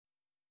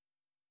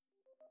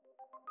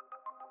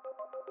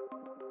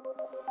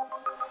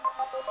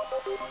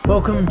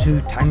Welcome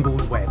to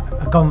Tangled Web,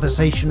 a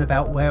conversation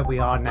about where we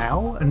are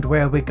now and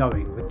where we're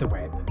going with the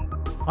web.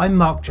 I'm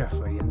Mark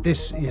Jeffrey and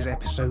this is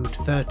episode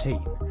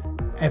 13.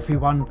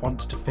 Everyone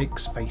wants to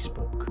fix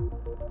Facebook.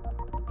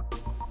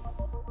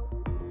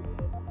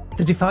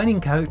 The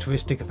defining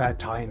characteristic of our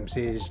times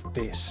is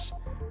this.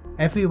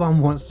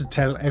 Everyone wants to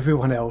tell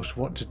everyone else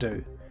what to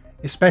do,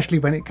 especially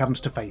when it comes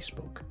to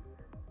Facebook.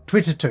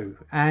 Twitter too,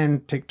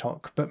 and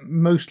TikTok, but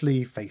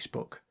mostly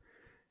Facebook.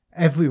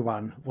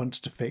 Everyone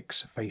wants to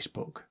fix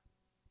Facebook.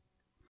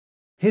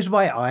 Here's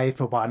why I,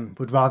 for one,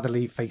 would rather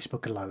leave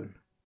Facebook alone.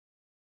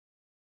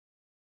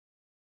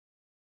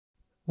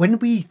 When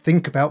we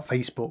think about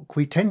Facebook,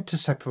 we tend to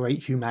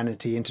separate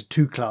humanity into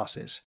two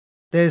classes.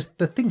 There's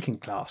the thinking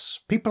class,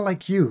 people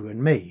like you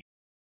and me.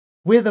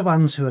 We're the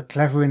ones who are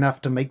clever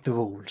enough to make the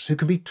rules, who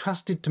can be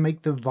trusted to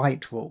make the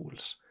right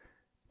rules.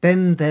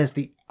 Then there's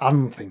the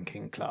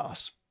unthinking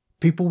class,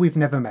 people we've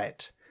never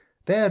met.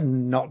 They're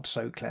not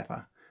so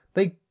clever.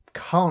 They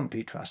can't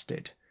be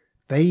trusted.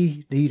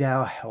 They need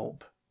our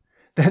help.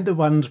 They're the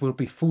ones we'll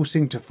be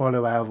forcing to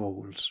follow our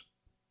rules.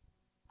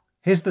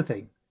 Here's the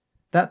thing.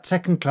 That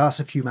second class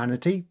of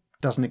humanity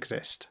doesn't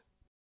exist.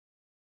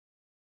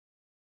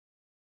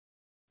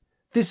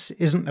 This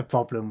isn't a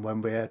problem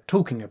when we're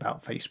talking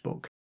about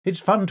Facebook. It's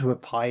fun to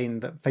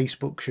opine that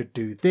Facebook should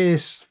do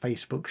this,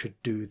 Facebook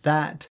should do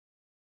that.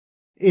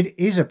 It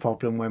is a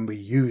problem when we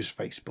use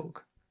Facebook.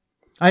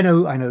 I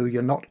know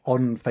you're not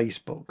on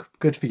Facebook.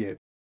 Good for you.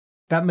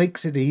 That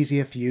makes it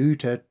easier for you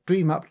to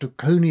dream up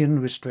draconian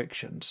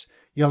restrictions.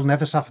 You'll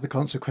never suffer the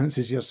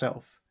consequences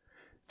yourself.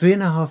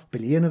 3.5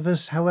 billion of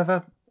us,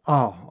 however,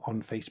 are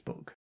on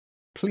Facebook.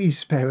 Please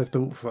spare a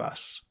thought for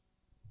us.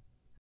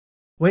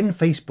 When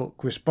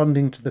Facebook,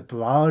 responding to the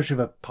barrage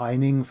of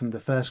opining from the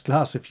first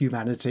class of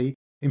humanity,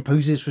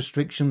 imposes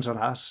restrictions on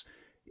us,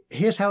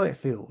 here's how it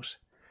feels.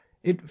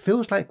 It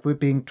feels like we're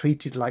being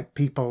treated like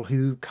people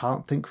who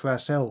can't think for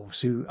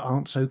ourselves, who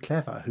aren't so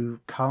clever,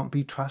 who can't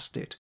be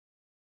trusted.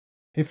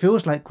 It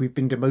feels like we've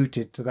been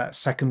demoted to that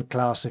second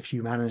class of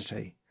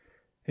humanity.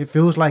 It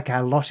feels like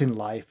our lot in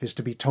life is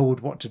to be told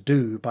what to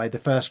do by the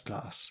first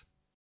class.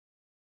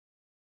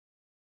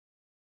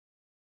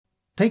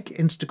 Take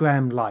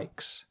Instagram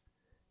likes.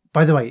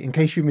 By the way, in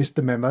case you missed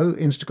the memo,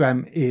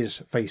 Instagram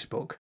is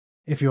Facebook.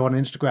 If you're on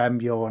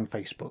Instagram, you're on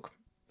Facebook.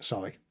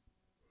 Sorry.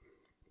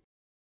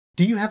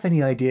 Do you have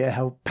any idea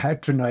how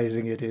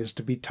patronising it is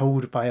to be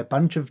told by a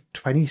bunch of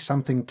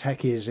 20-something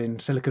techies in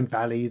Silicon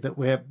Valley that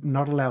we're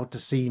not allowed to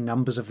see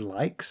numbers of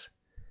likes?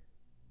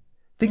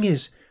 Thing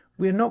is,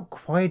 we're not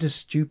quite as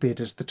stupid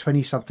as the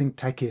 20-something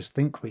techies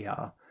think we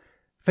are.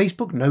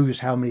 Facebook knows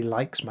how many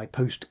likes my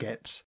post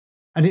gets,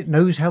 and it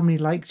knows how many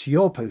likes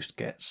your post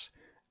gets.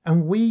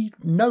 And we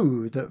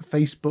know that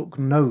Facebook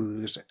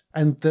knows,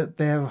 and that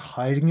they're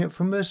hiding it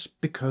from us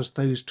because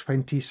those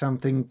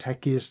 20-something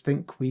techies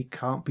think we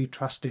can't be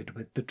trusted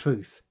with the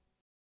truth.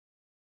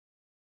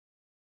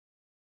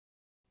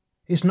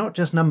 It's not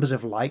just numbers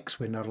of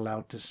likes we're not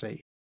allowed to see.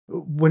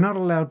 We're not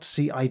allowed to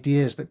see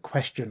ideas that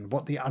question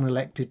what the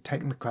unelected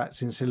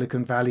technocrats in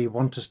Silicon Valley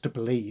want us to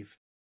believe,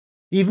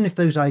 even if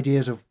those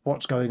ideas of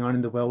what's going on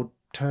in the world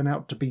turn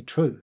out to be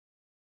true.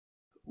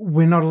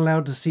 We're not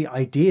allowed to see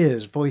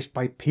ideas voiced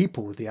by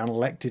people the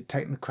unelected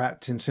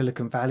technocrats in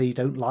Silicon Valley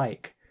don't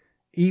like,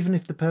 even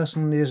if the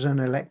person is an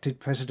elected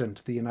president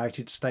of the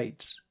United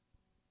States.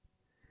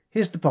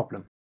 Here's the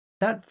problem.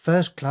 That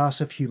first class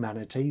of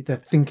humanity, the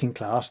thinking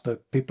class, the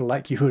people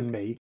like you and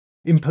me,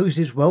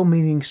 imposes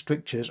well-meaning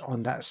strictures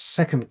on that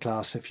second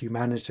class of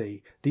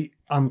humanity, the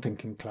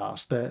unthinking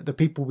class, the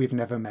people we've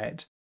never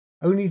met,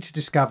 only to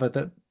discover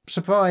that,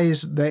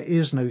 surprise, there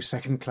is no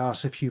second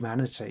class of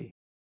humanity.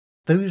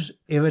 Those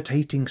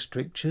irritating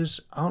strictures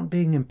aren't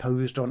being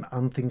imposed on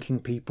unthinking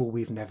people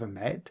we've never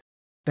met.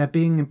 They're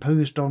being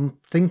imposed on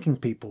thinking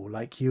people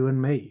like you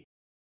and me.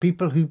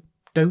 People who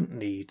don't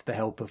need the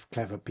help of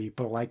clever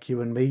people like you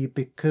and me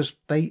because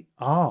they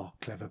are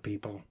clever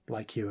people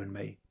like you and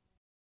me.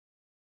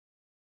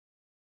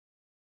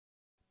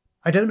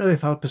 I don't know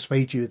if I'll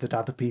persuade you that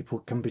other people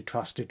can be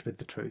trusted with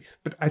the truth,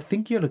 but I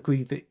think you'll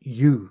agree that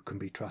you can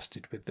be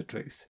trusted with the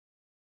truth.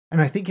 And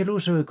I think you'll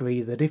also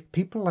agree that if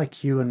people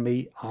like you and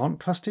me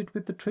aren't trusted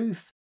with the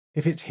truth,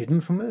 if it's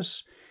hidden from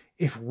us,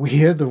 if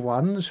we're the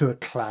ones who are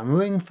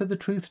clamouring for the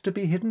truth to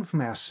be hidden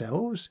from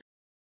ourselves,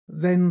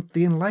 then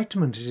the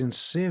Enlightenment is in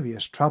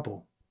serious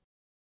trouble.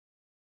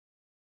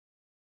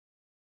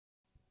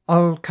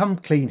 I'll come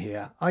clean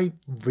here. I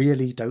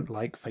really don't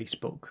like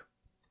Facebook.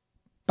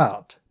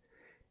 But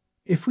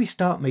if we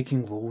start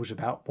making rules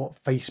about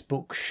what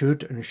Facebook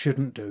should and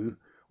shouldn't do,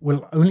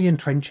 we'll only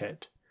entrench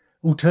it.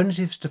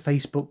 Alternatives to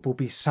Facebook will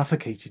be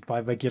suffocated by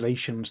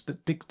regulations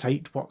that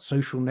dictate what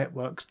social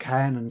networks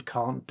can and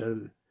can't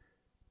do.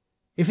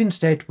 If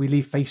instead we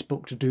leave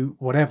Facebook to do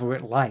whatever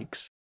it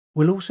likes,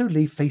 we'll also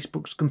leave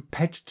Facebook's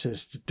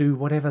competitors to do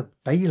whatever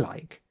they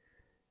like,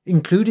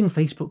 including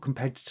Facebook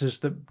competitors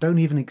that don't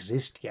even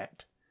exist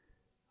yet.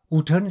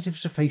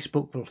 Alternatives to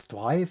Facebook will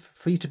thrive,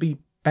 free to be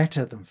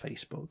better than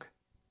Facebook.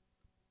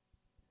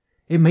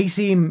 It may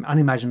seem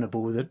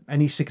unimaginable that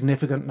any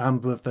significant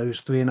number of those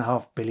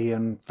 3.5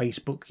 billion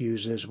Facebook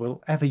users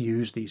will ever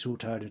use these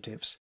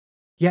alternatives.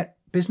 Yet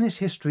business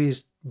history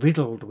is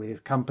riddled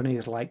with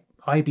companies like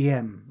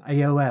IBM,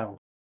 AOL,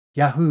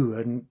 Yahoo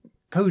and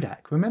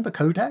Kodak. Remember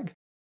Kodak?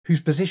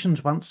 Whose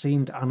positions once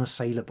seemed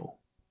unassailable.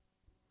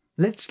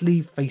 Let's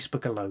leave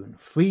Facebook alone,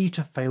 free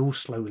to fail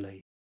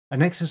slowly,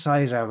 and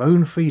exercise our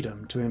own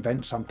freedom to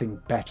invent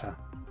something better.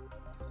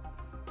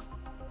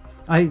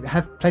 I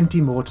have plenty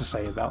more to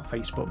say about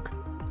Facebook.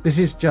 This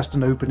is just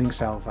an opening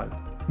salvo.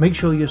 Make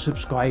sure you're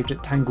subscribed at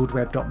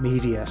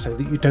tangledweb.media so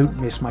that you don't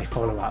miss my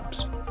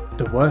follow-ups.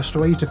 The worst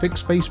way to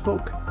fix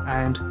Facebook,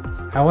 and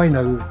how I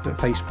know that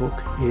Facebook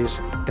is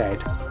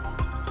dead.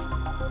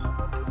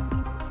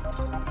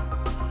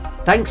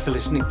 Thanks for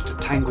listening to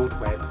Tangled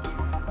Web.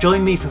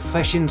 Join me for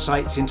fresh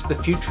insights into the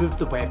future of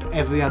the web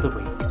every other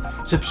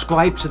week.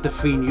 Subscribe to the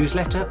free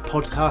newsletter,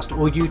 podcast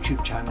or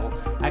YouTube channel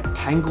at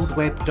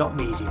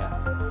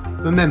tangledweb.media.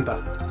 Remember,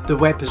 the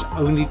web has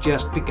only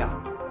just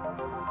begun.